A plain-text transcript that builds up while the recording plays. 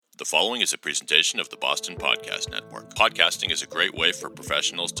The following is a presentation of the Boston Podcast Network. Podcasting is a great way for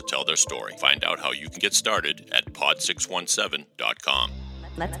professionals to tell their story. Find out how you can get started at pod617.com.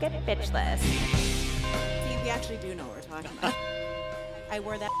 Let's get bitchless. See, we actually do know what we're talking about. I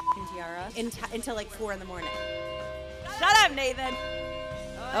wore that tiara until like 4 in the morning. Shut up, Nathan.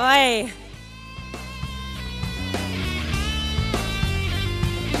 Oi.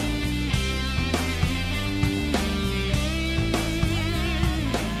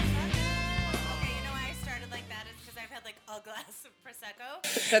 A glass of Prosecco.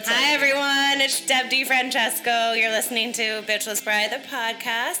 Hi, everyone. It's Deb DiFrancesco. You're listening to Bitchless Bride, the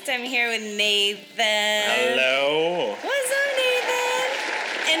podcast. I'm here with Nathan. Hello. What's up, Nathan?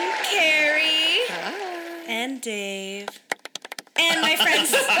 And Carrie. Hi. And Dave. And my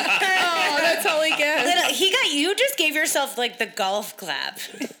friends. Oh, that's all he gets. You just gave yourself like the golf clap.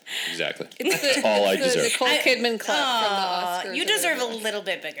 Exactly. It's all I deserve. The Nicole Kidman clap from the Oscars. You deserve a little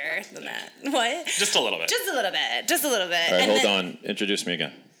bit bigger than that. What? Just a little bit. Just a little bit. Just a little bit. All right, hold on. Introduce me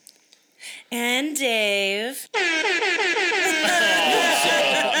again. And Dave. Too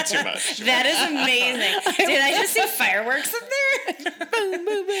much. That is amazing. Did I just see fireworks up there? Boom, boom,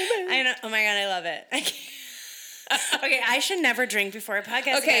 boom, boom. I know. Oh my God, I love it. I can't. Okay, I should never drink before a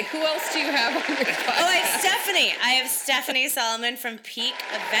podcast. Okay, who else do you have on your podcast? Oh, I have Stephanie. I have Stephanie Solomon from Peak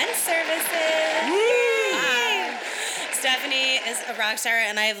Event Services. Hi. Stephanie is a rock star,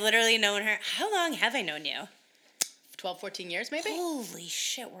 and I've literally known her. How long have I known you? 12, 14 years, maybe? Holy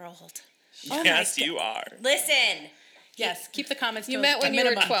shit, we're old. Yes, you are. Listen. Yes, keep the comments to You met when you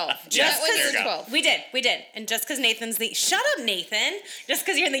were 12. Just when you because were 12. We did. And just because Nathan's the... Shut up, Nathan. Just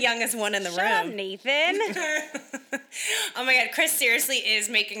because you're the youngest one in the room. Shut up, Nathan. Oh my God, Chris seriously is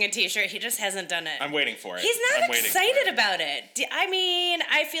making a t-shirt. He just hasn't done it. I'm waiting for it. He's not excited about it. I mean,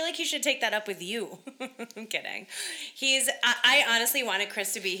 I feel like he should take that up with you. I'm kidding. I honestly wanted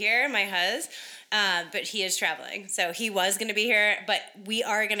Chris to be here, my husband. But he is traveling. So he was going to be here, but we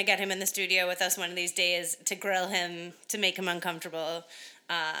are going to get him in the studio with us one of these days to grill him, to make him uncomfortable.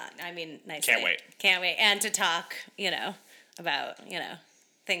 Nicely. Can't wait. And to talk, about,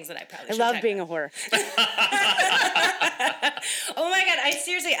 things that I probably should I love being a whore. Oh my God,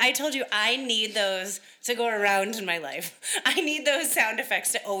 I told you I need those to go around in my life. I need those sound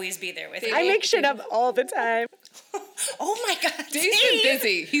effects to always be there with me. I make shit up all the time. Oh my God, Dave's been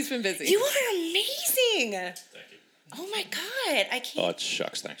busy. He's been busy. You are amazing. Thank you. Oh my God, I can't. Oh, it's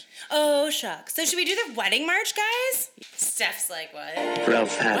shucks, thanks. Oh, shucks. So should we do the wedding march, guys? Steph's like, what? For our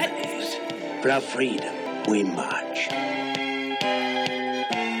families, for our freedom, we march.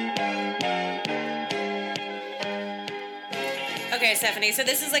 Okay, Stephanie, so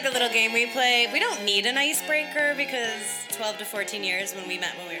this is like a little game we play. We don't need an icebreaker because 12 to 14 years when we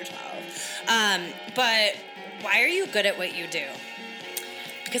met when we were 12. But why are you good at what you do?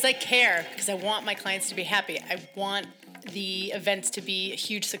 Because I care, because I want my clients to be happy. I want the events to be a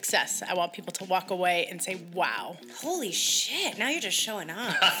huge success. I want people to walk away and say, wow. Holy shit, now you're just showing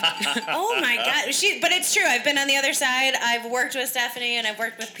off. Oh my God. But it's true, I've been on the other side. I've worked with Stephanie and I've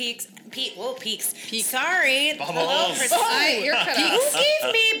worked with Peaks. Sorry. Bubbles. You're cut Who off. gave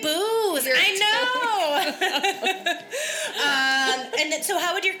me booze? I know. And so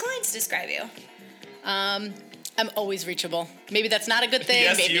how would your clients describe you? I'm always reachable. Maybe that's not a good thing.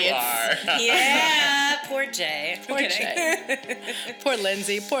 Yes, Maybe you are. Yeah, poor Jay. Poor Jay. Poor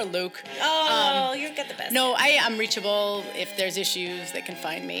Lindsay. Poor Luke. Oh, you've got the best. No, I'm reachable. If there's issues, they can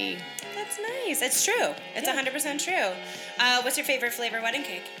find me. That's nice. It's true. It's 100% true. What's your favorite flavor wedding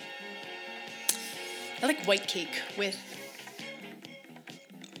cake? I like white cake with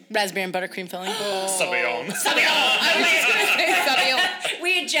raspberry and buttercream filling. Sabayon.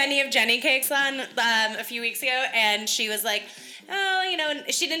 We had Jenny of Jenny Cakes on a few weeks ago, and she was like,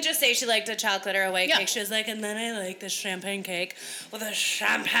 she didn't just say she liked a chocolate or a white cake. She was like, and then I like this champagne cake with a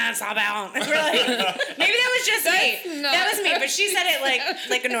champagne sabayon. And we're like, maybe that was just me. That was me, but she said it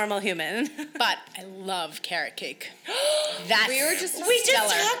like a normal human. But I love carrot cake. We just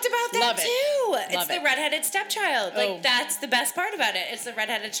talked about that too. It's the redheaded stepchild. Like that's the best part about it. It's the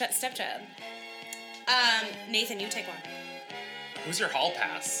redheaded stepchild. Nathan, you take one. Who's your hall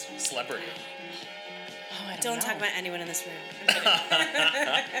pass celebrity? Oh, Don't talk about anyone in this room.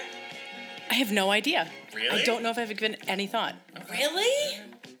 I have no idea. Really? I don't know if I've given any thought. Really?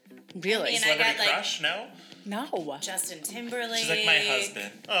 Really? I mean, Celebrity got, crush? No? No. Justin Timberlake. She's like my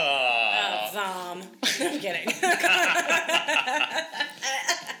husband. Oh. Vom. I'm kidding.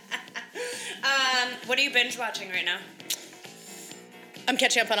 What are you binge watching right now? I'm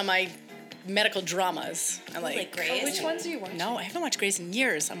catching up on my medical dramas. I like Grey's? Which ones are you watching? No, I haven't watched Grey's in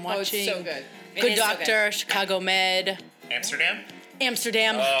years. I'm Oh, it's watching so good. It Good is so Doctor, Chicago Med. Amsterdam?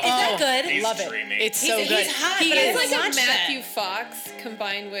 Amsterdam. Is that good? He's Love it. dreamy. It's so He's good. hot, He but I is It's like a watched Matthew it. Fox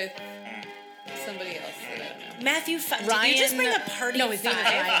combined with somebody else that I don't know. Matthew Fox. Ryan. Did you just bring a party No, of his name is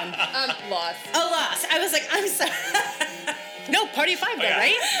 5? Ryan. Lost. Oh, Lost. I was like, I'm sorry. No, Party of 5 though, yeah.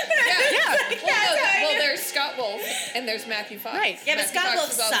 right? Well, there's Scott Wolf and there's Matthew Fox. Right. Yeah, but Matthew Scott Fox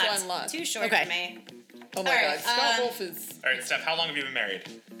Wolf is also sucks. on Lost. Too short Okay. for me. Oh my All God, right, Scott Wolf is. All right, Steph, how long have you been married?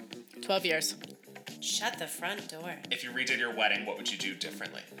 12 years. Shut the front door. If you redid your wedding, what would you do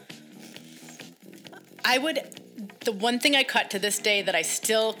differently? I would. The one thing I cut to this day that I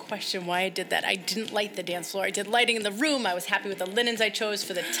still question why I did that, I didn't light the dance floor. I did lighting in the room. I was happy with the linens I chose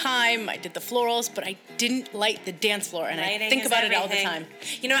for the time. I did the florals, but I didn't light the dance floor, and Lighting I think is about it all the everything. time.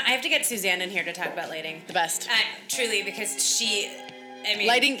 You know what? I have to get Suzanne in here to talk about lighting. The best. Truly, because I mean,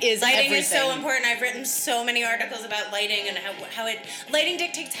 Lighting is so everything. important. I've written so many articles about lighting and lighting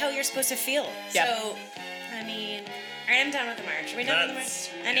dictates how you're supposed to feel. Yep. So, I mean, all right, I'm done with the march. Are we done with the That's-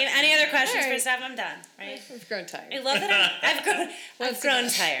 march? Any other questions All for right. Steph? I'm done. Right? We've grown tired. I love that I've grown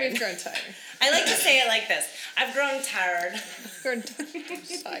tired. We've grown tired. I like to say it like this. I've grown tired. Grown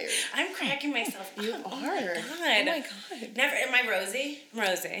tired. I'm cracking myself up. You are. God. Oh my God. Never. Am I rosy? I'm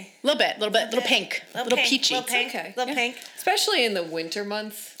rosy. A little bit, little pink, little pink, peachy. Little pink. okay. Little Yeah. pink. Especially in the winter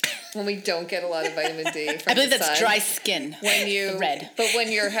months when we don't get a lot of vitamin D. From I believe the that's sun. dry skin. When you Red. but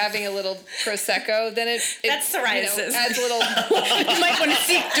when you're having a little prosecco, then it That's psoriasis. adds a little You might want to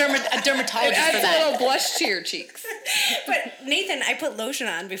seek a dermatologist adds for a that. little blush to your cheeks. But Nathan, I put lotion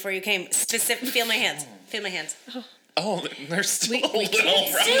on before you came. Feel my hands. Feel my hands. Oh, there's still a little Dude,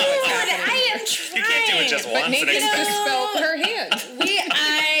 from I am trying. You can't do it just But once and Nathan expect. just felt her hand.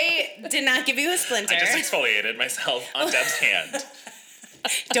 I did not give you a splinter. I just exfoliated myself on Deb's hand.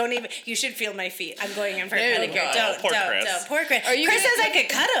 Don't even. You should feel my feet. I'm going in for a There you pedicure. go. Don't. Poor Chris. Poor Chris. Are you Chris gonna- says I could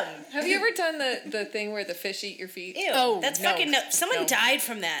cut him. Have you ever done the thing where the fish eat your feet? Ew. Oh, that's no. fucking no. Someone No. died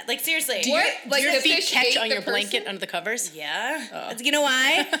from that. Like seriously. What? Do Like your the feet fish catch ate on the your blanket person? under the covers? Yeah. You know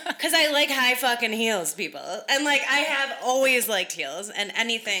why? Because I like high fucking heels, people. And like I have always liked heels and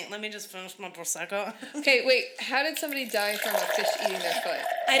anything. Let me just finish my prosecco. Okay, wait. How did somebody die from a fish eating their foot?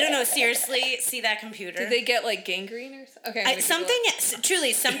 I don't know. Seriously, see that computer? Did they get like gangrene or something? Okay. I'm gonna something? Truly,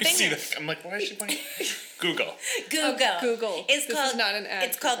 You something. see the, I'm like, why is she pointing? Google. Google. Google. It's This called. is not an ad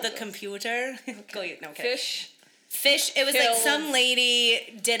It's for called the Google. computer. Go. No. Okay. Fish. Fish. It was like Killed. some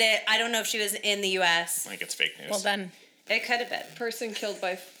lady did it. I don't know if she was in the U.S. Like it's fake news. Well then, It could have been Person killed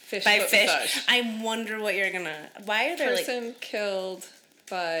by fish. by foot fish. massage. I wonder what you're gonna. Why are there like Person killed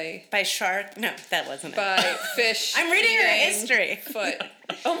by by shark? No, that wasn't it. by fish. I'm reading her eating history. Foot.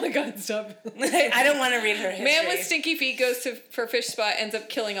 Oh my God! Stop. I don't want to read her history. Man with stinky feet goes for fish spot, ends up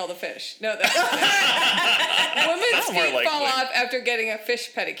killing all the fish. No, that's woman's more feet fall likely. off after getting a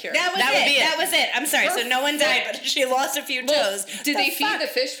fish pedicure. That was That it. would be it. That was it. I'm sorry. So no one died, but she lost a few Well, toes. did The they feed fuck? the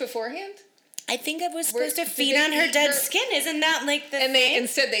fish beforehand? I think it was supposed to did feed they on her eat dead her- skin. Isn't that like the And they thing?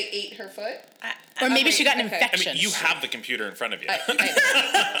 instead they ate her foot. or maybe she got an Okay. I I infection. mean, you have the computer in front of you.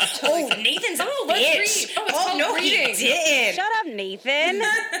 Oh, Nathan's a let's bitch. read. Oh, it's called no, reading. he didn't. Shut up, Nathan.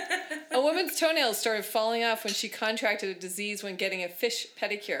 A woman's toenails started falling off when she contracted a disease when getting a fish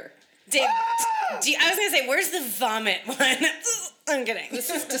pedicure. I was gonna say, where's the vomit one? I'm kidding. This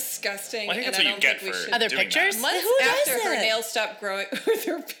is disgusting. Well, I think and that's what you don't get think we for should. Other doing pictures? that. Months Who does after her it? nails stopped growing with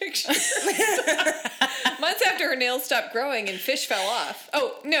her pictures. Months after her nails stopped growing and fish fell off.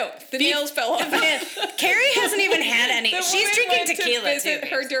 Oh no, the nails fell off. Carrie hasn't even had any. The She's woman drinking went tequila to visit too.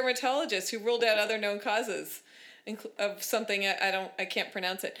 her dermatologist, who ruled out other known causes of something I can't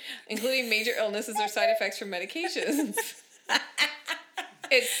pronounce it, including major illnesses or side effects from medications.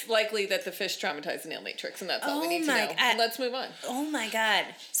 It's likely that the fish traumatized the nail matrix, and that's all we Oh need to my know. God. Let's move on. Oh my god!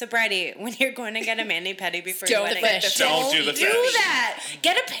 So Brady, when you're going to get a mani pedi before Don't your wedding, let the fish. Don't do the do fish. that.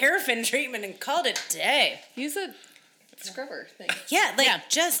 Get a paraffin treatment and call it a day. Use a scrubber thing. Yeah, like Yeah.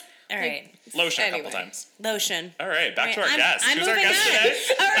 just all right. Lotion a Anyway. couple times. Lotion. All right, back to our I'm, guest. I'm Who's our moving guest on. today?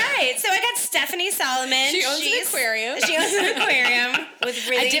 All right, so I got Stephanie Solomon. She owns an aquarium. She owns an aquarium with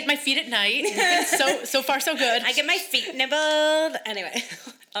really. I dip my feet at night. so far so good. I get my feet nibbled. Anyway,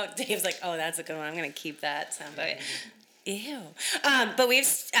 oh, Dave's like, oh, that's a good one. I'm gonna keep that soundbite. Ew. But we have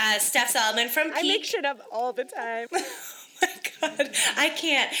Steph Solomon from I make Peak. shit up all the time. Oh my god, I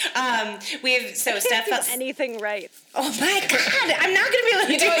can't. We have Steph. Do anything right. Oh my god, I'm not gonna be able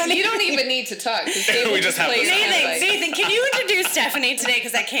to You do know, anything. you don't even need to talk. 'Cause Dave We will just have play the your sound. soundbite. Nathan, can you introduce Stephanie today?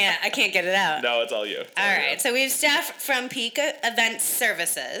 Because I can't get it out. No, it's all you. All right, so we have Steph from Peak Event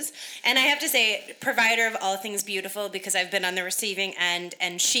Services, and I have to say, provider of all things beautiful, because I've been on the receiving end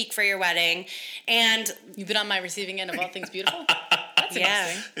and chic for your wedding, and You've been on my receiving end of all things beautiful. That's Yeah.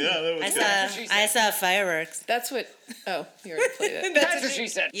 interesting. Yeah, that was good. I saw fireworks. That's what. Oh, you already played it. That's what she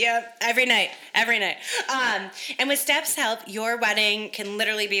said. Yep, every night. And with Steph's help, your wedding can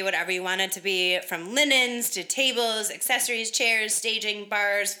literally be whatever you want it to be, from linens to tables, accessories, chairs, staging,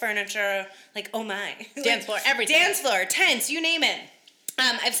 bars, furniture. Like, oh my, Dance floor, everything. Dance floor, tents, you name it.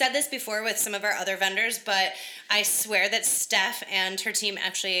 I've said this before with some of our other vendors, but I swear that Steph and her team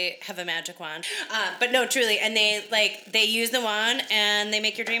actually have a magic wand. But no, truly, and they use the wand and they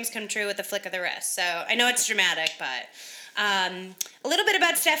make your dreams come true with the flick of the wrist. So I know it's dramatic, but a little bit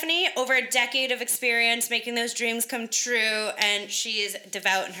about Stephanie: over a decade of experience making those dreams come true, and she's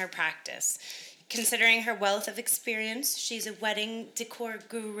devout in her practice. Considering her wealth of experience, she's a wedding decor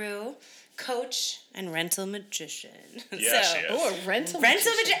guru, coach, and rental magician. Yeah, she is. Oh, a rental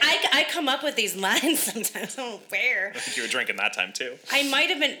Magician. I come up with these lines sometimes. I don't know where. I think you were drinking that time too. I might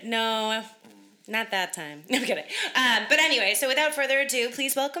have been. No, not that time. No, I'm kidding. But anyway, so without further ado,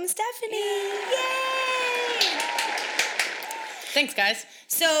 please welcome Stephanie. Yay! Thanks, guys.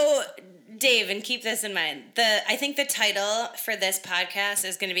 So, Dave, and keep this in mind. I think the title for this podcast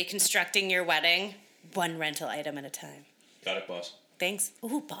is going to be Constructing Your Wedding, One Rental Item at a Time. Got it, boss. Thanks.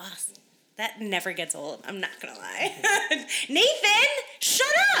 Ooh, boss. That never gets old. I'm not going to lie. Nathan, shut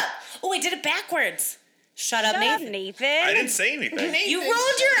up. Oh, I did it backwards. Shut up, Nathan. I didn't say anything. You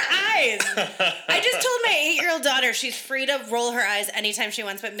rolled your eyes. I just told my 8-year-old daughter she's free to roll her eyes anytime she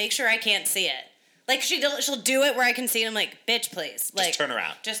wants, but make sure I can't see it. Like, she'll do it where I can see it. I'm like, bitch, please. Like, Just turn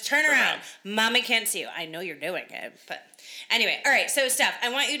around. Just turn around. Mommy can't see you. I know you're doing it, but anyway. All right, so Steph, I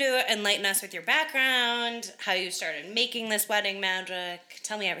want you to enlighten us with your background, how you started making this wedding magic.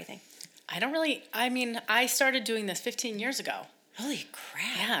 Tell me everything. I started doing this 15 years ago. Holy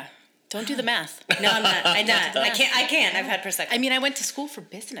crap. Yeah. Don't do the math. No, I'm not. I'm not. I can't. I've had Prosecco. I went to school for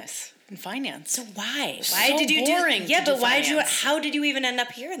business and finance. So why? So Why did you boring do? to Yeah, do but finance. how did you even end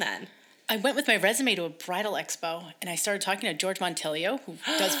up here then? I went with my resume to a bridal expo, and I started talking to George Montilio, who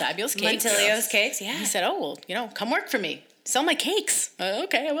does fabulous cakes. Montilio's cakes, yeah. He said, "Oh, well, come work for me. Sell my cakes."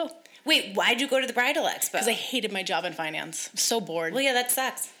 Okay, I will. Wait, why'd you go to the bridal expo? Because I hated my job in finance. I was so bored. Well, yeah, that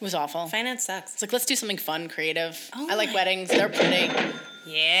sucks. It was awful. Finance sucks. It's like, let's do something fun, creative. Oh I like my- weddings. They're pretty.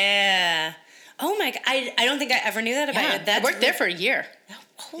 Yeah. Oh my god, I don't think I ever knew that about Yeah, you. That's I worked there for a year.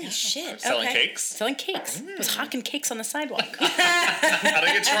 holy shit. Selling okay. cakes? Selling cakes. I was hawking cakes on the sidewalk. How to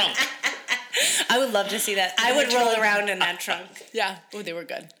get drunk? I would love to see that. I would roll around in that trunk. Yeah. Oh, they were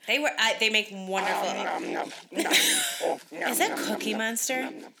good. They make wonderful. Is that Cookie Monster?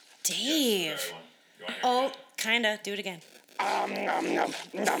 Dave. Oh, kinda. Do it again.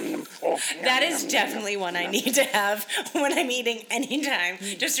 That is definitely one I need to have when I'm eating anytime,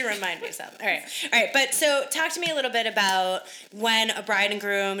 just to remind myself. All right. But so talk to me a little bit about when a bride and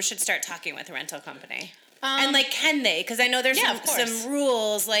groom should start talking with a rental company. And like, can they? Because I know there's Yeah, of course. some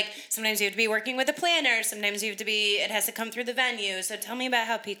rules. Like sometimes you have to be working with a planner. Sometimes you have to be. It has to come through the venue. So tell me about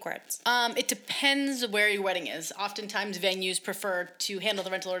how Peak works. It depends where your wedding is. Oftentimes, venues prefer to handle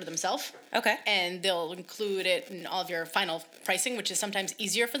the rental order themselves. Okay. And they'll include it in all of your final pricing, which is sometimes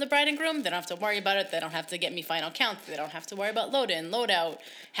easier for the bride and groom. They don't have to worry about it. They don't have to get me final count. They don't have to worry about load in, load out,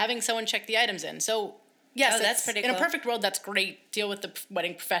 having someone check the items in. So, yes, Oh, that's pretty in a cool. perfect world, that's great. Deal with the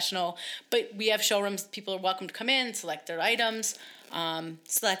wedding professional. But we have showrooms. People are welcome to come in, select their items.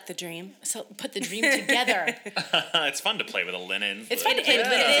 Select the dream. So put the dream together. It's fun to play with a linen. It's fun to play with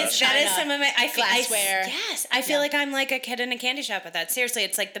It is. That is China, some of my. I feel. glassware. Yes, I feel like I'm like a kid in a candy shop with that. Seriously,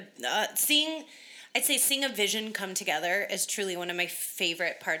 it's like the seeing. I'd say seeing a vision come together is truly one of my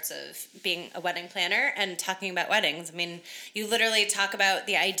favorite parts of being a wedding planner and talking about weddings. I mean, you literally talk about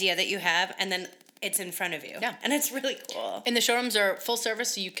the idea that you have, and then it's in front of you. Yeah. And it's really cool. And the showrooms are full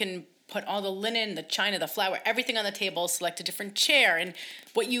service, so you can put all the linen, the china, the flour, everything on the table, select a different chair. And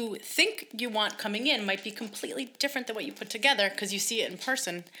what you think you want coming in might be completely different than what you put together because you see it in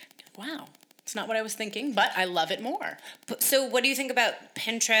person. Wow, it's not what I was thinking, but I love it more. So, what do you think about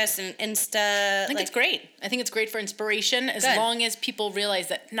Pinterest and Insta? I think it's great. I think it's great for inspiration as Good. long as people realize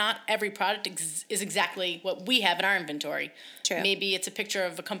that not every product is exactly what we have in our inventory. True. Maybe it's a picture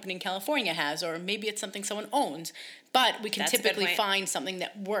of a company in California has, or maybe it's something someone owns. But we can That's a good typically point. find something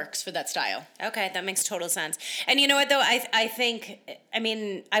that works for that style. Okay, that makes total sense. And you know what though? I think I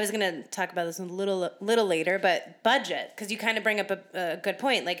mean I was gonna talk about this a little later, but budget, because you kind of bring up a good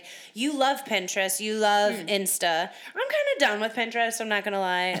point. Like you love Pinterest, you love Insta. I'm kind of done with Pinterest. I'm not gonna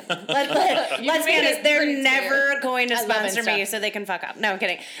lie. Let's be made it honest. They're pretty never going to I love sponsor me, Insta. so they can fuck up. No, I'm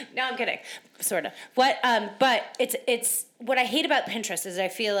kidding. sort of. What? But it's what I hate about Pinterest is I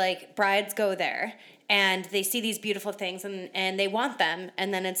feel like brides go there and they see these beautiful things and they want them,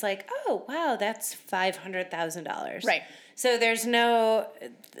 and then it's like, oh wow, that's $500,000. Right. So there's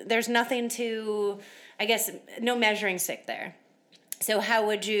nothing to, I guess, no measuring stick there. So how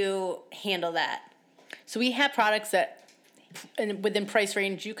would you handle that? So we have products that, within price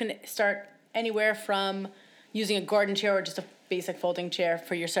range, you can start anywhere from using a garden chair or just a basic folding chair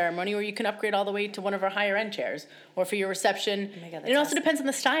for your ceremony, or you can upgrade all the way to one of our higher end chairs, or for your reception. Oh my God, And that's it also awesome. depends on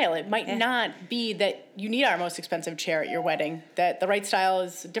the style. It might not be that you need our most expensive chair at your wedding. That the right style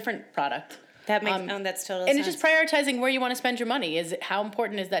is a different product. That makes that's total And sense. it's just prioritizing where you want to spend your money. Is it, how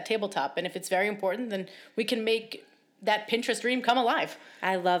important is that tabletop? And if it's very important, then we can make that Pinterest dream come alive.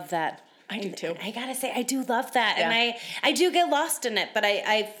 I love that. I do too. I gotta say, I do love that. Yeah. And I do get lost in it, but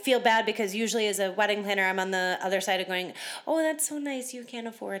I feel bad because usually as a wedding planner, I'm on the other side of going, oh, that's so nice, you can't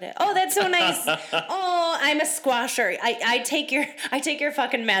afford it. Oh, that's so nice. Oh, I'm a squasher. I take your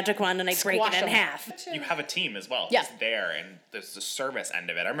fucking magic wand and I break Squash it in 'em. half. You have a team as well. Yeah. Who's there, and there's the service end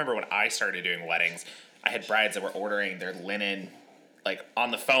of it. I remember when I started doing weddings, I had brides that were ordering their linen like on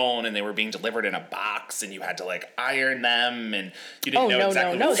the phone, and they were being delivered in a box, and you had to like iron them, and you didn't know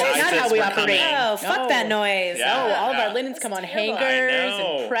exactly what That's not sizes how we were operate. coming. Oh, fuck that noise. Yeah. No, all of Yeah. our linens come on terrible. hangers I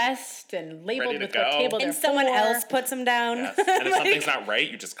know. and pressed and labeled Ready to with what go. table they're And someone for. else puts them down. Yes. And if something's not right,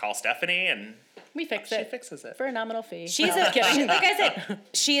 you just call Stephanie, and We fix she it fixes it. for a nominal fee. She's No, a, I'm kidding. like I said,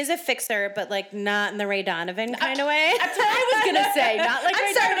 she is a fixer, but like not in the Ray Donovan kind of way. That's what I was gonna say. Not like I'm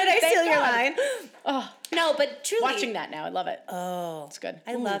Ray sorry, Donovan, did I thank steal your God. line? Oh, No, but truly, watching that now, I love it. Oh, it's good.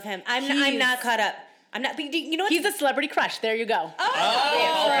 I love him. I'm He's- not caught up. I'm not. But you know what? He's a celebrity crush. There you go. There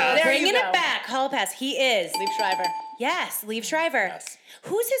There you bringing go. it back. Hall pass. He is. Liev Schreiber. Yes, Liev Schreiber. Yes.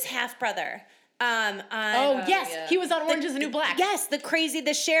 Who's his half brother? On, Oh yes, yeah. he was on Orange Is the New Black. yes, the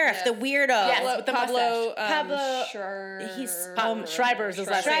sheriff, Yeah. the weirdo. Yes. with the Pablo, Pablo- Schreiber. he's- Schreiber is his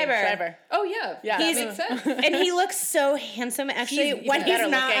last name. Schreiber. Schreiber. Oh yeah, Yeah. that He's- makes sense. And he looks so handsome. Actually, He's when even he's better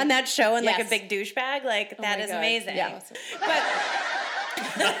not looking. on that show and like a Yes. big douchebag, like that my is God. amazing. Yeah. But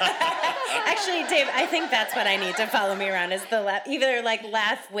actually, Dave, I think that's what I need to follow me around is the laugh. Either like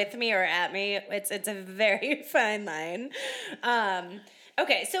laugh with me or at me. It's a very fine line.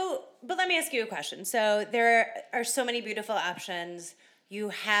 Okay, so but let me ask you a question. So there are so many beautiful options. You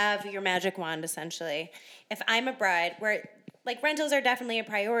have your magic wand essentially. If I'm a bride, where like rentals are definitely a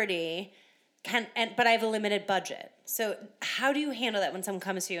priority, but I have a limited budget. So how do you handle that when someone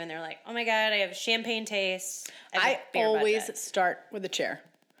comes to you and they're like, "Oh my God, I have champagne taste." have a I beer always budget." start with a chair.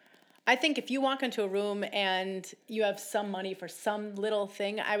 I think if you walk into a room and you have some money for some little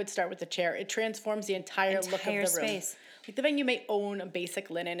thing, I would start with the chair. It transforms the entire look of the Entire room. space. Like the venue may own a basic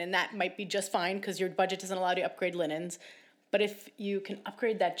linen, and that might be just fine because your budget doesn't allow you to upgrade linens. But if you can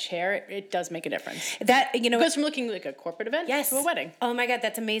upgrade that chair, it does make a difference. That It goes from looking like a corporate event Yes. to a wedding. Oh my God,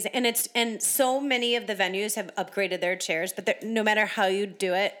 that's amazing. And so many of the venues have upgraded their chairs, but no matter how you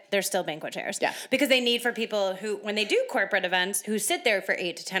do it, they're still banquet chairs. Yeah. Because they need for people who, when they do corporate events, who sit there for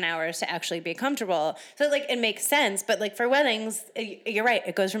 8 to 10 hours to actually be comfortable. So like it makes sense, but like for weddings, you're right.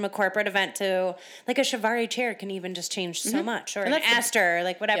 It goes from a corporate event to like a Shivari chair can even just change so much, or And an that's the- Aster, or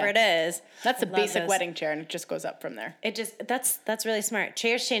like whatever Yeah. it is. That's a I love basic those. wedding chair, and it just goes up from there. It just that's really smart.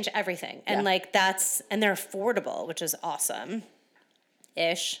 Chairs change everything, and Yeah. like and they're affordable, which is awesome.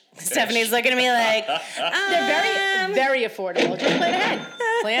 Stephanie's looking at me like They're very, very affordable. Just plan ahead.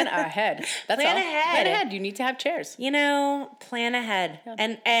 Plan ahead. That's Plan all. ahead. Plan ahead. You need to have chairs. you know, plan ahead.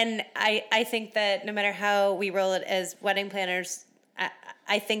 And I think that no matter how we roll it as wedding planners,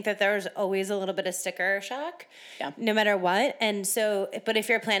 I think that there's always a little bit of sticker shock, Yeah. no matter what. And so, but if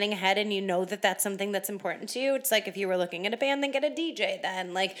you're planning ahead and you know that that's something that's important to you, it's like if you were looking at a band, then get a DJ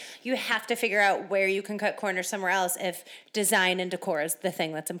then. Like, you have to figure out where you can cut corners somewhere else if design and decor is the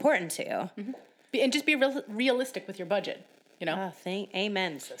thing that's important to you. And just be realistic with your budget. You know? Oh,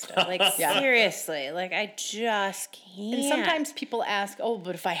 amen, sister. Like, seriously, like, I just can't. And sometimes people ask, "Oh,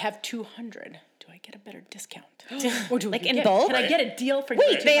 but if I have 200, do I get a better discount?" Or do Like I in get, bulk? Can I get a deal for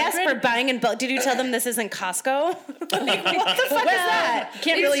Wait, they asked for 200? buying in bulk. Did you tell them this isn't Costco? Like, what the fuck is that?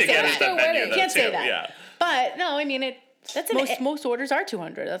 Can't You really should say get that. it at the venue, though, Can't say too, that. yeah. But no, I mean That's most orders are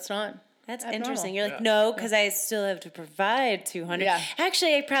 200. That's not. That's abnormal. interesting. You're like, no, because I still have to provide 200. Yeah.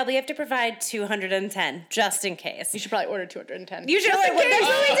 Actually, I probably have to provide 210 just in case. You should probably order 210. You should like, well, that's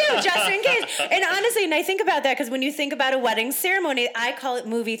what we do, just in case. And honestly, and I think about that because when you think about a wedding ceremony, I call it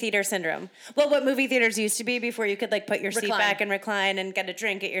movie theater syndrome. Well, what movie theaters used to be before you could like put your seat Recline. back and recline and get a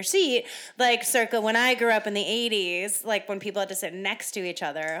drink at your seat, like circa when I grew up in the 80s, like when people had to sit next to each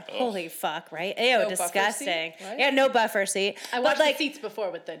other. Holy fuck, right? Ew, No buffer disgusting. seat, right? Yeah, no buffer seat. I But, watched like, the seats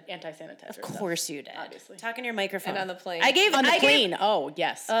before with the anti-sanitizer. sanitizer. Of course you did. Obviously. Talk in your microphone. And on the plane. I gave On the I gave- plane. Oh,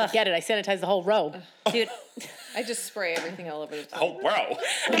 yes. Get it. I sanitized the whole row. dude. I just spray everything all over the place. Oh, bro.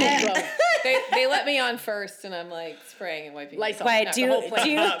 The whole row. They let me on first, and I'm like spraying and wiping. Lysol. Why No, do the whole plane.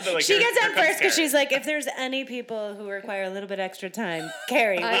 you? They're like, She "Here- gets here on comes first because Carrie." she's like, if there's any people who require a little bit extra time,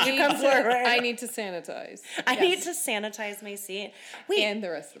 Carrie, would I you need come forward? I need to sanitize. I need to sanitize my seat. Wait, And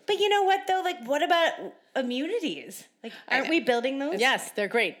the rest of but you know what though? Like, what about immunities? Like, aren't we building those? Yes, they're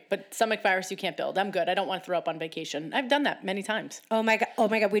great, but stomach virus you can't build. I'm good. I don't want to throw up on vacation. I've done that many times. Oh my god! Oh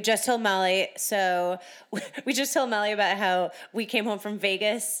my god! We just told Molly. So we just told Molly about how we came home from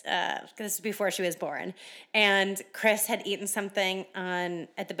Vegas. This is before she was born, and Chris had eaten something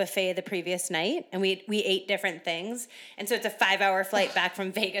at the buffet the previous night, and we ate different things, and so it's a 5-hour flight back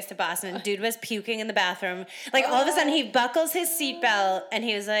from Vegas to Boston. And dude was puking in the bathroom. Like all of a sudden, he buckles his seatbelt, and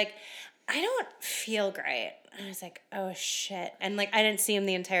he was like, "I don't feel great." And I was like, oh shit. And like, I didn't see him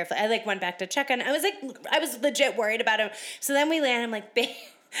the entire flight. I like went back to check on. I was legit worried about him. So then we land. I'm like,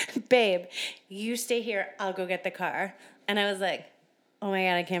 babe, you stay here. I'll go get the car. And I was like, oh my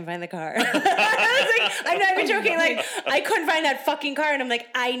God, I can't find the car. I was like, I'm not even joking. Like, I couldn't find that fucking car. And I'm like,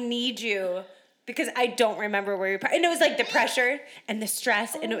 I need you. Because I don't remember where you're and it was like the pressure and the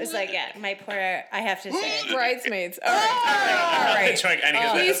stress. And it was like, yeah, my poor, I have to say. Bridesmaids. All right. I'm not enjoying any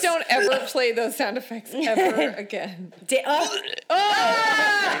of Please this. don't ever play those sound effects ever again.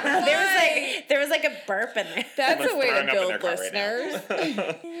 There was like a burp in there. That's Someone's a way throwing to up in build their car right now.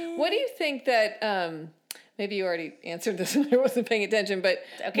 listeners. What do you think that? Maybe you already answered this when I wasn't paying attention, but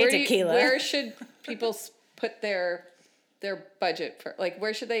Okay, tequila. Where should people put their budget for? Like,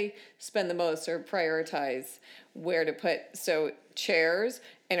 where should they spend the most or prioritize where to put? So chairs,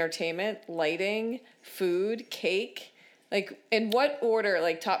 entertainment, lighting, food, cake. Like, in what order?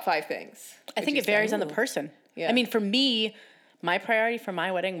 Like top 5 things. I think it varies on the person. Yeah. I mean, for me, my priority for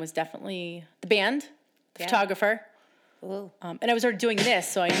my wedding was definitely the band, the photographer. Ooh. And I was already doing this,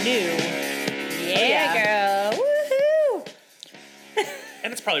 so I knew. Yeah, girl. Woohoo!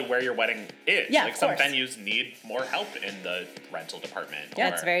 And it's probably where your wedding is. Yeah, like of some course. venues need more help in the rental department. Yeah,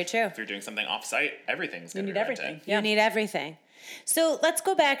 or that's very true. If you're doing something off-site, everything's going to need be rented. everything. You need everything. So let's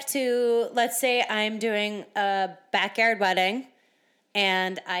go back to, let's say I'm doing a backyard wedding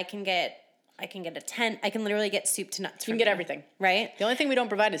and I can get a tent. I can literally get soup to nuts. You can get everything. Right? The only thing we don't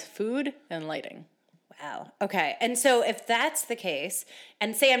provide is food and lighting. Wow. Okay. And so if that's the case,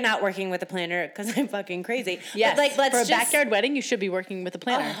 and say I'm not working with a planner because I'm fucking crazy. Yes. But like, let's for a just, backyard wedding, you should be working with a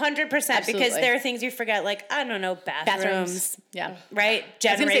planner. 100% because Absolutely. there are things you forget, like, I don't know, bathrooms. Yeah. Right? was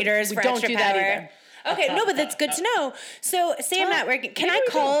gonna say, Generators we for don't extra do that power. Okay, no, but that's good to know. So say I'm not working. Can maybe I we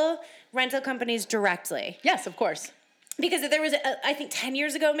do. call rental companies directly? Yes, of course. Because there was, I think 10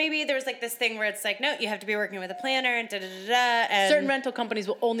 years ago maybe, there was like this thing where it's like, no, you have to be working with a planner and da-da-da-da. And Certain rental companies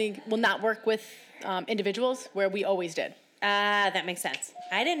will not work with individuals, where we always did. that makes sense.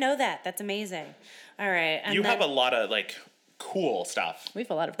 I didn't know that. That's amazing. All right. And You then- have a lot of like cool stuff. We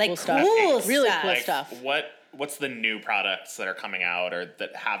have a lot of Like cool stuff. cool Really stuff. cool Like stuff. what's the new products that are coming out or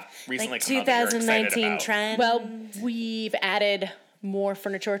that have recently like come out that you're excited 2019 about? trend. Well, we've added more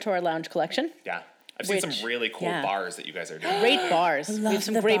furniture to our lounge collection. Yeah. I've seen Which- some really cool yeah. bars that you guys are doing. Great bars. We love have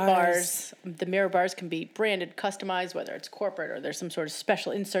some the great bars. bars. The mirror bars can be branded, customized, whether it's corporate or there's some sort of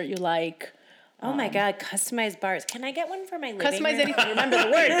special insert you like. oh my God, customized bars. Can I get one for my living Customize room? anything. Remember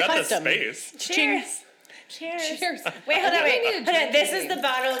the word You got the custom. space. Cheers. Cheers. Cheers. Wait, hold on, I think we wait. need a Hold on. drink This is maybe. the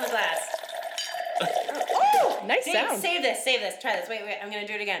bottle and the glass. Oh! Nice Dang, sound. Save this. Try this. Wait. I'm going to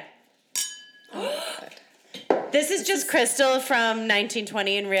do it again. This is just Crystal from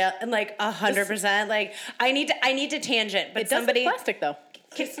 1920 in real, and like 100%. Like I need to tangent, but It does somebody, look plastic though.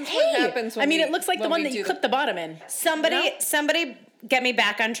 This is what happens when I mean, we- it looks like the when one we that you do clip the bottom in. somebody, get me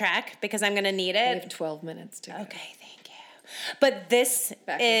back on track because I'm gonna need We have it. 12 minutes to go. Okay, thank you. But this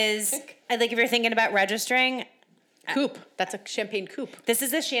Back in. is, I like if you're thinking about registering. Coupe. That's a champagne coupe. This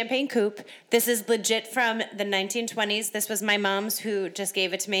is a champagne coupe. This is legit from the 1920s. This was my mom's who just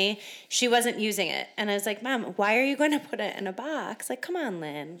gave it to me. She wasn't using it. And I was like, Mom, why are you going to put it in a box? Like, come on,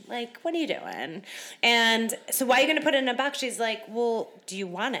 Lynn. Like, what are you doing? And so why are you going to put it in a box? She's like, well, do you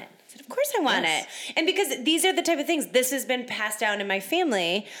want it? I said, of course I want it. And because these are the type of things, this has been passed down in my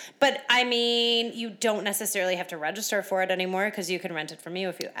family. But I mean, you don't necessarily have to register for it anymore because you can rent it from you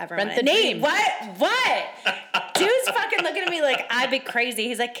if you ever Rent want it. the Nate, dream. what? Dude's fucking looking at me like I'd be crazy.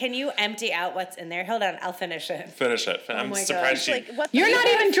 He's like, can you empty out what's in there? Hold on, I'll finish it. Finish it. I'm my surprised God. she. Like, what? You're not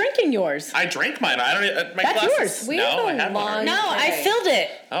even drinking yours. I drank mine. I don't. My That's glasses. yours. We no, have a I had long- one. No, I Okay. filled it.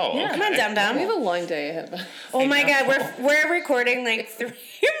 Oh, Yeah. okay. Come on, dum dum. We have a long day ahead of us. Oh my God, we're recording like 3 more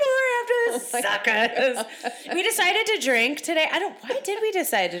after this. Suckers. We decided to drink today. Why did we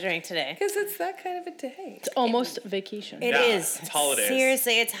decide to drink today? Because it's that kind of a day. It's almost vacation. It Yeah, is. it's holidays.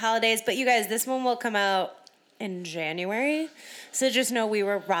 Seriously, it's holidays. But you guys, this one will come out in January. So just know we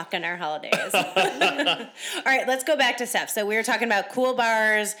were rocking our holidays. All right, let's go back to stuff. So we were talking about cool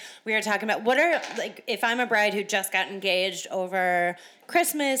bars. We were talking about like, if I'm a bride who just got engaged over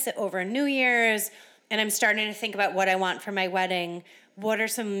Christmas, over New Year's, and I'm starting to think about what I want for my wedding, what are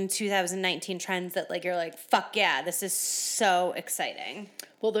some 2019 trends that like you're like, fuck yeah, this is so exciting?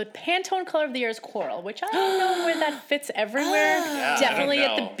 Well, the Pantone color of the year is coral, which I don't know where that fits everywhere. Yeah, Definitely I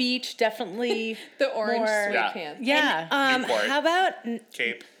don't at the know. beach. Definitely The orange more- sweat Yeah. pants. Yeah. Newport. How about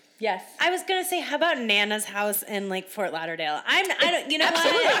Cape. Yes. I was gonna say, how about Nana's house in like Fort Lauderdale? I don't, you know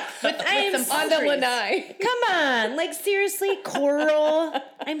what? I'm some On the trees. lanai. come on, like seriously, coral.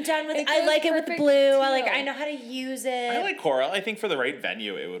 I'm done with it. It I goes like it with the perfect blue. too. I know how to use it. I like coral. I think for the right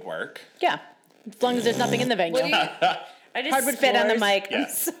venue, it would work. Yeah. As long as there's nothing in the venue. What do you, I just hardwood spit on the floors. mic. I'm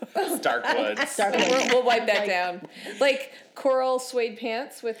Yes. so- Dark woods. we'll wipe that down. Like coral suede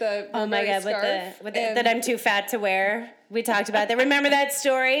pants with a oh my God, scarf. with that I'm too fat to wear. We talked about that. Remember that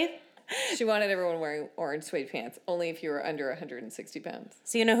story? She wanted everyone wearing orange suede pants, only if you were under 160 pounds.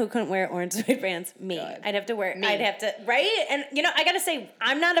 So you know who couldn't wear orange suede pants? Me. God. I'd have to wear. I'd have to right. And you know, I gotta say,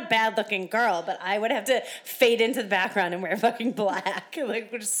 I'm not a bad looking girl, but I would have to fade into the background and wear fucking black,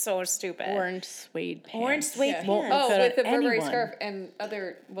 like which is so stupid. Orange suede pants. Orange suede Yeah. pants. Won't Oh, fit with the on Burberry anyone. scarf and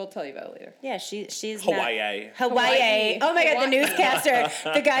other. We'll tell you about it later. Yeah, she's Hawaii. Not, Hawaii. Oh my God, the Hawaii. newscaster,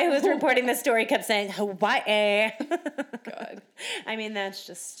 the guy who was reporting the story kept saying Hawaii. God. I mean, that's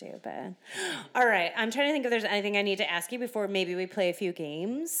just stupid. All right, I'm trying to think if there's anything I need to ask you before maybe we play a few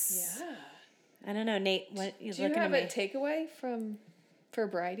games. Yeah. I don't know, Nate. What you Do you looking have at a me? takeaway for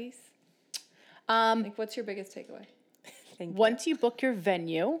bridies? Um, Like, what's your biggest takeaway? Thank you. once you book your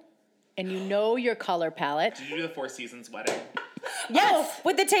venue and you know your color palette. Did you do the Four Seasons wedding? Yes,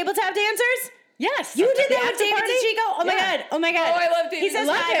 with the tabletop dancers. Yes. You did The that with after David party? DeChico? Oh my Yeah. God. Oh my God. Oh, I love David. He says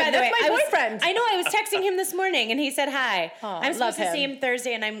Love hi, him. by the way. That's my boyfriend. I know. I was texting him this morning and he said hi. Oh, I'm supposed love to see him. him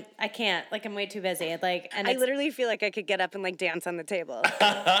Thursday and I can't. Like I'm way too busy. Like and I it's- literally feel like I could get up and like dance on the table.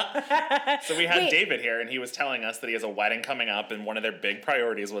 So we had Wait. David here, and he was telling us that he has a wedding coming up, and one of their big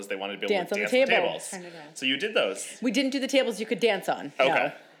priorities was they wanted to be able Dance to on the dance on table. tables. Turn it on. So you did those. We didn't do the tables you could dance on.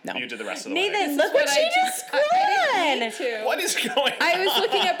 Okay. No. You did the rest of the Nathan, wedding. look what she I just I didn't need scrolled. to. What is going on? I was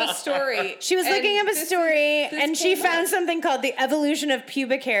looking up a story. She was and looking up a this story this and she came found up. something called the evolution of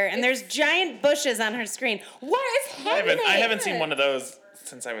pubic hair and there's giant bushes on her screen. What is happening? I haven't seen one of those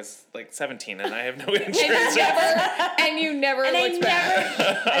since I was like 17, and I have no interest. And you never And I looked back.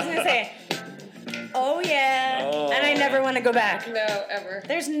 never, I was gonna say, oh yeah, Oh. and I never want to go back. No, ever.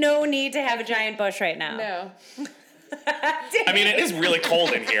 There's no need to have a giant bush right now. No. I mean, it is really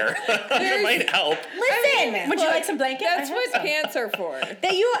cold in here. It might help. Listen, Would you like some blanket? That's what pants are for.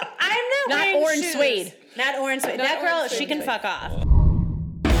 that you, I'm not Not wearing orange shoes. suede. Not orange suede. Not That girl, orange she suede. can fuck off.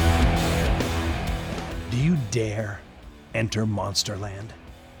 Do you dare enter Monsterland?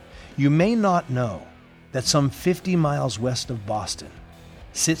 You may not know that some 50 miles west of Boston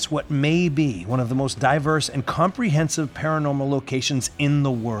sits what may be one of the most diverse and comprehensive paranormal locations in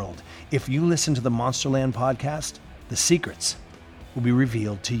the world. If you listen to the Monsterland podcast, the secrets will be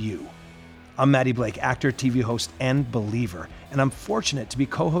revealed to you. I'm Matty Blake, actor, TV host, and believer, and I'm fortunate to be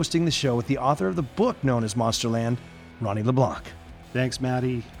co-hosting the show with the author of the book known as Monsterland, Ronnie LeBlanc. Thanks,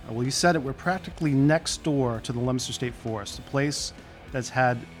 Maddie. Well, you said it. We're practically next door to the Leominster State Forest, a place that's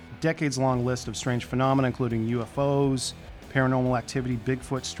had decades-long list of strange phenomena, including UFOs, paranormal activity,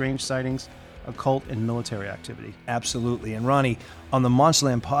 Bigfoot, strange sightings, occult, and military activity. Absolutely. And Ronnie, on the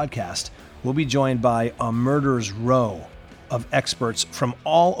Monsterland podcast, we'll be joined by a murderer's row of experts from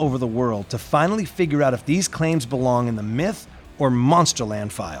all over the world to finally figure out if these claims belong in the myth or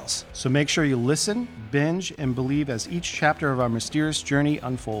Monsterland files. So make sure you listen, binge, and believe as each chapter of our mysterious journey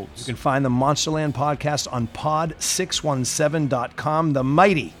unfolds. You can find the Monsterland podcast on pod617.com, the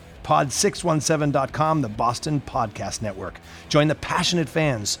mighty pod617.com, the Boston Podcast Network. Join the passionate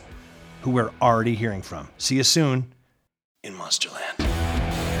fans who we're already hearing from. See you soon in Monsterland.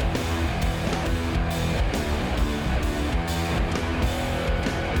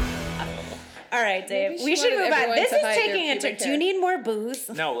 All right, Dave. Maybe We she should wanted move on. everyone This to is hide their taking a turn. pubic Do you hair. need more booze?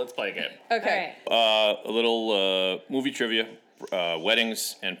 No, let's play a game. Okay. All right. A little movie trivia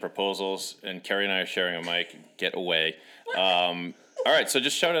weddings and proposals, and Carrie and I are sharing a mic. Get away. All right, so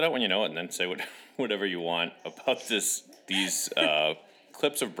just shout it out when you know it, and then say whatever you want about these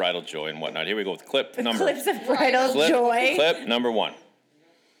clips of bridal joy and whatnot. Here we go with clips of bridal joy. Clip number 1.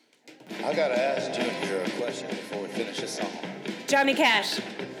 I gotta ask Junior a question before we finish this song. Johnny Cash.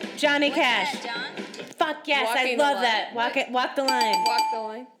 Johnny Cash. Fuck yes, Walking I the love line. that. Walk the line. Walk the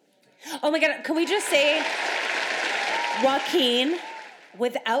line. Oh my God, can we just say Joaquin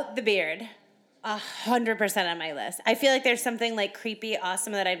without the beard? 100% on my list. I feel like there's something like creepy,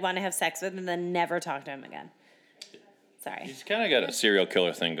 awesome that I'd want to have sex with and then never talk to him again. Sorry. He's kind of got a serial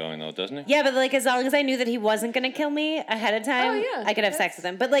killer thing going though, doesn't he? Yeah, but like as long as I knew that he wasn't gonna kill me ahead of time, I could have sex with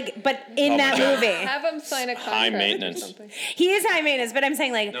him. But in that movie, Have him sign a contract. High maintenance. Or something. he is high maintenance. But I'm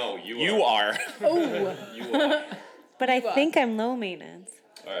saying like, No, You are. oh, You are. but I think I'm low maintenance.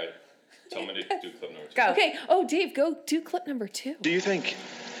 All right. Tell me to do clip number 2. Go. Okay. Oh, Dave, go do clip number 2. Do you think,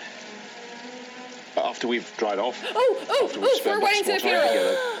 after we've dried off, Oh, after we've spent for weddings lots and more a time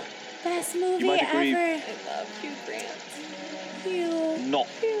funeral. together, Best movie might agree- ever. I love Hugh Grant. not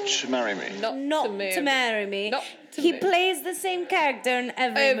to marry me? Not to marry me. Not to he marry. plays the same character in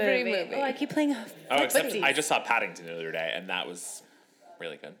every movie. Oh, I keep playing. Oh, except I just saw Paddington the other day, and that was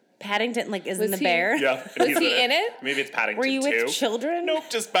really good. Paddington, like, isn't Was the he- bear? Yeah. Was he in it? Maybe it's Paddington Were you 2. with children? Nope,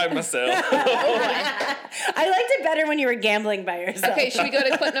 just by myself. I liked it better when you were gambling by yourself. Okay, should we go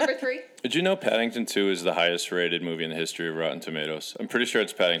to clip number 3? Did you know Paddington 2 is the highest rated movie in the history of Rotten Tomatoes? I'm pretty sure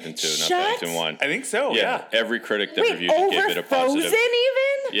it's Paddington 2, not Shut Paddington 1. I think so, yeah. Every critic that Wait, reviewed it gave over it a Frozen positive.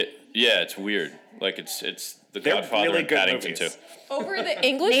 even? Yeah, it's weird. Like it's The They're Godfather really and good Paddington movies. 2. Over the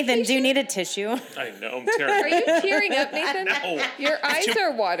English Nathan, patient? do you need a tissue? I know, I'm Are tearing. you tearing up, Nathan? No. Your eyes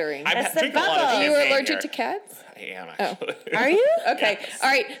are watering. I That's the drink a lot of bubble. Are you champagne allergic here. to cats? I am, actually. Are you? Okay. All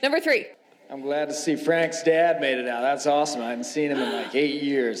right, number 3. I'm glad to see Frank's dad made it out. That's awesome. I haven't seen him in like 8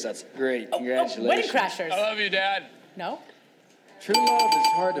 years. That's great. Congratulations. Wedding Crashers. love you, Dad. No? True love is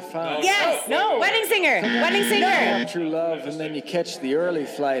hard to find. Yes. No. Wedding singer. Wedding singer. True love, and then you catch the early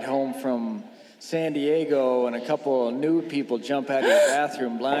flight home from San Diego, and a couple of nude people jump out of your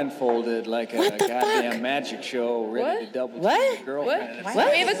bathroom blindfolded like a goddamn magic show, ready to double What? team your girlfriend.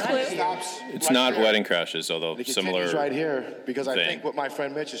 What? We have a clue. It's not Wedding Crashes, although It similar. continues right here, because I thing. think what my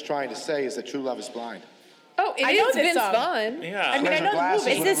friend Mitch is trying to say is that true love is blind. Oh, it I know is this Vince song. Vaughn. Yeah. I mean, I know the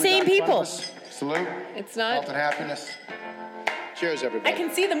movie. It's the same people. Salute. It's Health not. and happiness. Cheers, everybody. I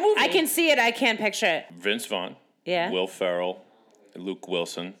can see the movie. I can see it. I can't picture it. Vince Vaughn, Yeah. Will Ferrell, Luke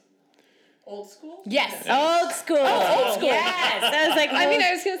Wilson. Old school? Yes. Old school. old school. Yes. I was like, I mean,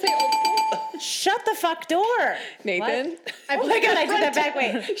 I was going to say old school. shut the fuck door. Nathan. Oh my God, I did that back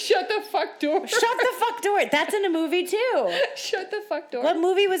way. Shut the fuck door. Shut the fuck door. That's in a movie too. Shut the fuck door. What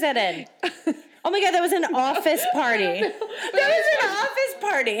movie was that in? Oh my God, that was an office party. That was an office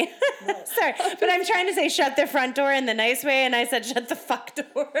party. Sorry, but I'm trying to say shut the front door in the nice way, and I said shut the fuck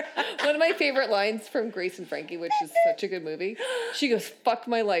door. One of my favorite lines from Grace and Frankie, which is such a good movie. She goes, "Fuck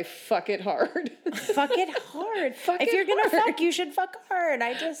my life, fuck it hard." Fuck it hard. Fuck if it you're gonna hard. fuck, you should fuck hard.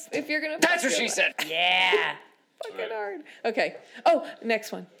 I just. If you're gonna. That's fuck what she your said. Yeah. Fuck it hard. Okay. Oh,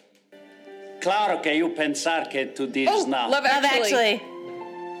 next one. Claro che io pensar che tu dici Oh, no. Love Love Actually. Actually.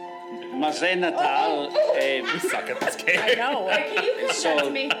 Ma se Natal We suck at this game. I know. Can you come So- back to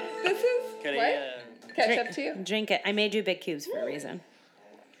me? This is what? Catch up to you. Drink it. I made you big cubes for a reason.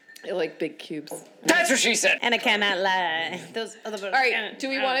 I like big cubes. That's what she said. And I cannot lie. Those other. All right. Do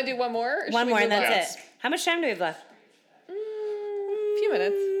we want to do one more? or should One we more, and move that's on? it. How much time do we have left? A few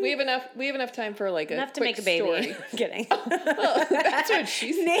minutes. We have enough. We have enough time for like a Enough to quick make a baby. story. Kidding. That's what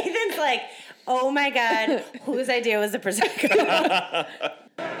she said. Nathan's like, oh my God, whose idea was the prosecco?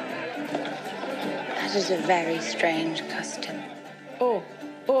 That is a very strange custom. Oh.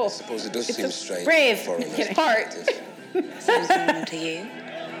 Oh. I suppose it does It's seem a strange. brave. for a Kidding. Heart. Susan, to you.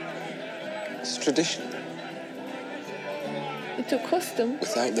 It's tradition. It's a custom.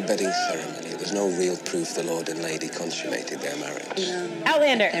 Without the bedding ceremony, there's no real proof the Lord and Lady consummated their marriage.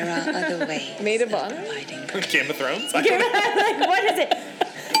 Outlander. There are other ways. Maid of honor. Game of Thrones? Like, what is it?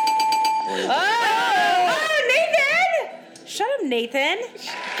 Oh, Nathan! Shut up, Nathan.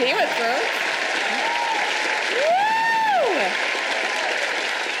 Game of Thrones. Woo!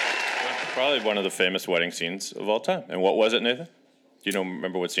 Probably one of the famous wedding scenes of all time. And what was it, Nathan? Do you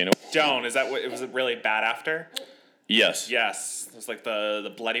remember what scene it was? Joan, is that what, was it really bad after? Yes. Yes. It was like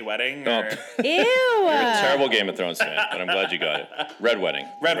the bloody wedding. Oh. Or... Ew. You're a terrible Game of Thrones fan, but I'm glad you got it. Red Wedding.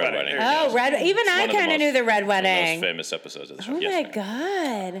 Red Wedding. There you go. Oh, red. Even I One of the kind of most- knew the red One of the most wedding. famous episodes of the show. Oh Yes, my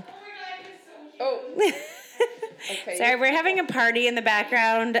ma'am. God. Oh. Okay. Sorry, we're having a party in the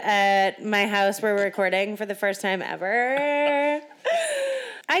background at my house where we're recording for the first time ever.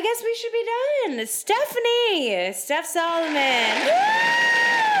 I guess we should be done. Steph Solomon.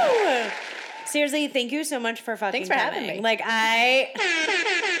 Woo! Seriously, thank you so much for fucking Thanks for coming. having me. Like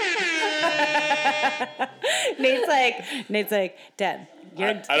Nate's like, Dad,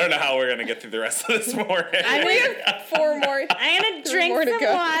 I don't know how we're gonna get through the rest of this morning. We have 4 more. I'm gonna drink more to some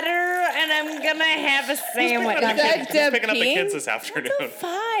go. water and I'm gonna have a sandwich. Is that Deb picking up the peeing? kids this afternoon.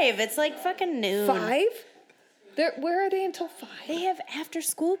 5. It's like fucking noon. 5? Where are they until 5? They have after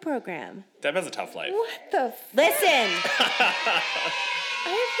school program. Deb has a tough life. What the? Listen. I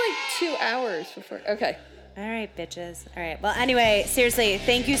have like 2 hours before. Okay. All right, bitches. All right. Well, anyway, seriously,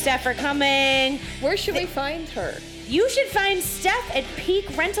 thank you, Steph, for coming. Where should we find her? You should find Steph at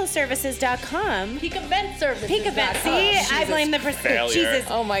peakrentalservices.com. Peak Event Services. Peak Event. See, I blame the Failure. Jesus.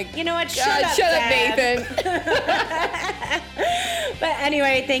 Oh my. You know what? God, shut up, Deb. Nathan. But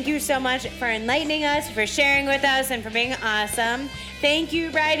anyway, thank you so much for enlightening us, for sharing with us, and for being awesome. Thank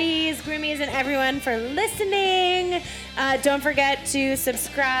you, brideys, groomies, and everyone for listening. Don't forget to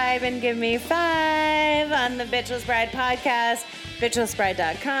subscribe and give me 5 on the Bitchless Bride podcast,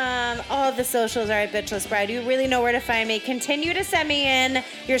 bitchlessbride.com. All of the socials are at Bitchless Bride. You really know where to find me. Continue to send me in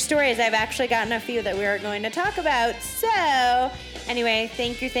your stories. I've actually gotten a few that we are going to talk about. So, anyway,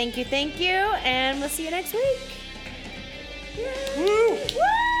 thank you, and we'll see you next week. Woo! Woo!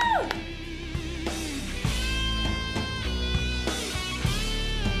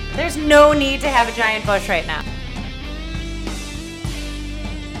 There's no need to have a giant bush right now.